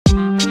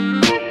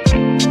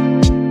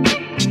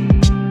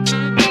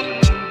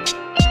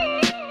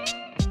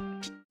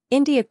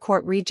India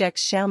court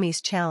rejects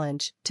Xiaomi's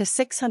challenge to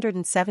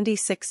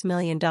 $676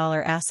 million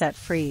asset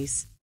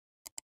freeze.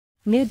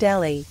 New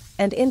Delhi,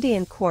 an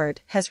Indian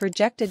court has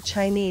rejected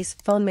Chinese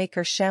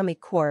phonemaker Xiaomi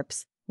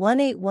Corp's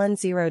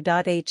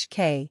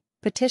 1810.HK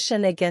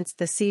petition against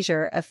the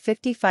seizure of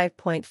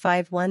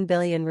 55.51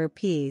 billion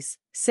rupees,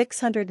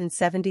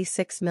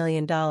 $676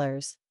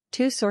 million,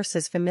 two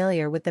sources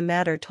familiar with the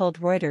matter told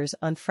Reuters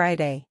on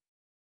Friday.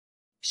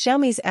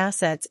 Xiaomi's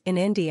assets in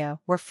India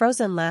were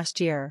frozen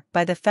last year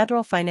by the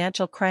Federal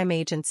Financial Crime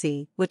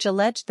Agency, which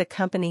alleged the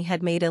company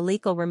had made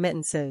illegal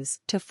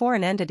remittances to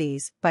foreign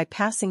entities by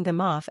passing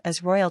them off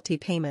as royalty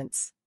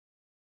payments.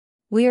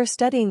 "We are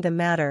studying the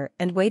matter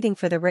and waiting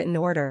for the written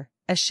order,"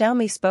 a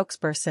Xiaomi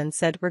spokesperson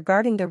said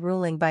regarding the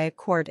ruling by a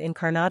court in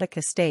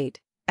Karnataka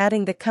state,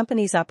 adding the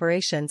company's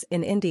operations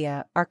in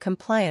India are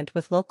compliant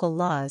with local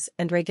laws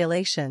and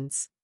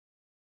regulations.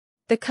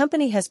 The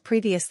company has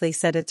previously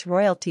said its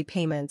royalty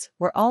payments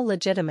were all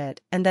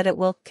legitimate and that it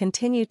will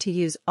continue to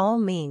use all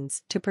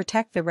means to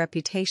protect their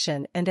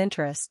reputation and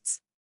interests.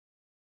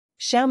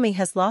 Xiaomi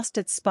has lost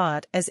its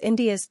spot as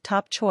India's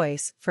top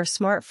choice for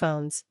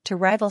smartphones to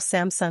rival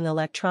Samsung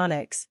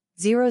Electronics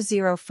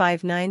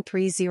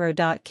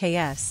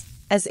 005930.ks,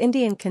 as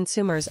Indian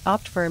consumers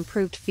opt for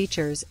improved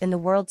features in the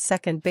world's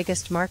second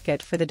biggest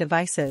market for the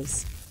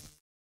devices.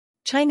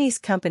 Chinese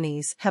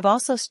companies have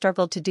also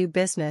struggled to do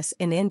business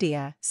in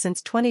India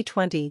since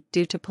 2020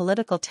 due to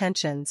political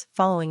tensions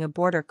following a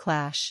border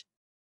clash.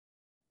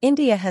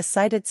 India has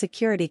cited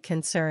security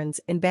concerns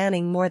in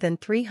banning more than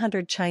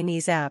 300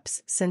 Chinese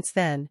apps since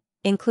then,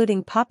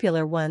 including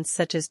popular ones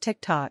such as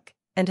TikTok,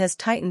 and has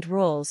tightened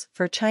rules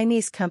for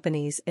Chinese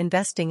companies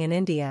investing in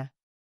India.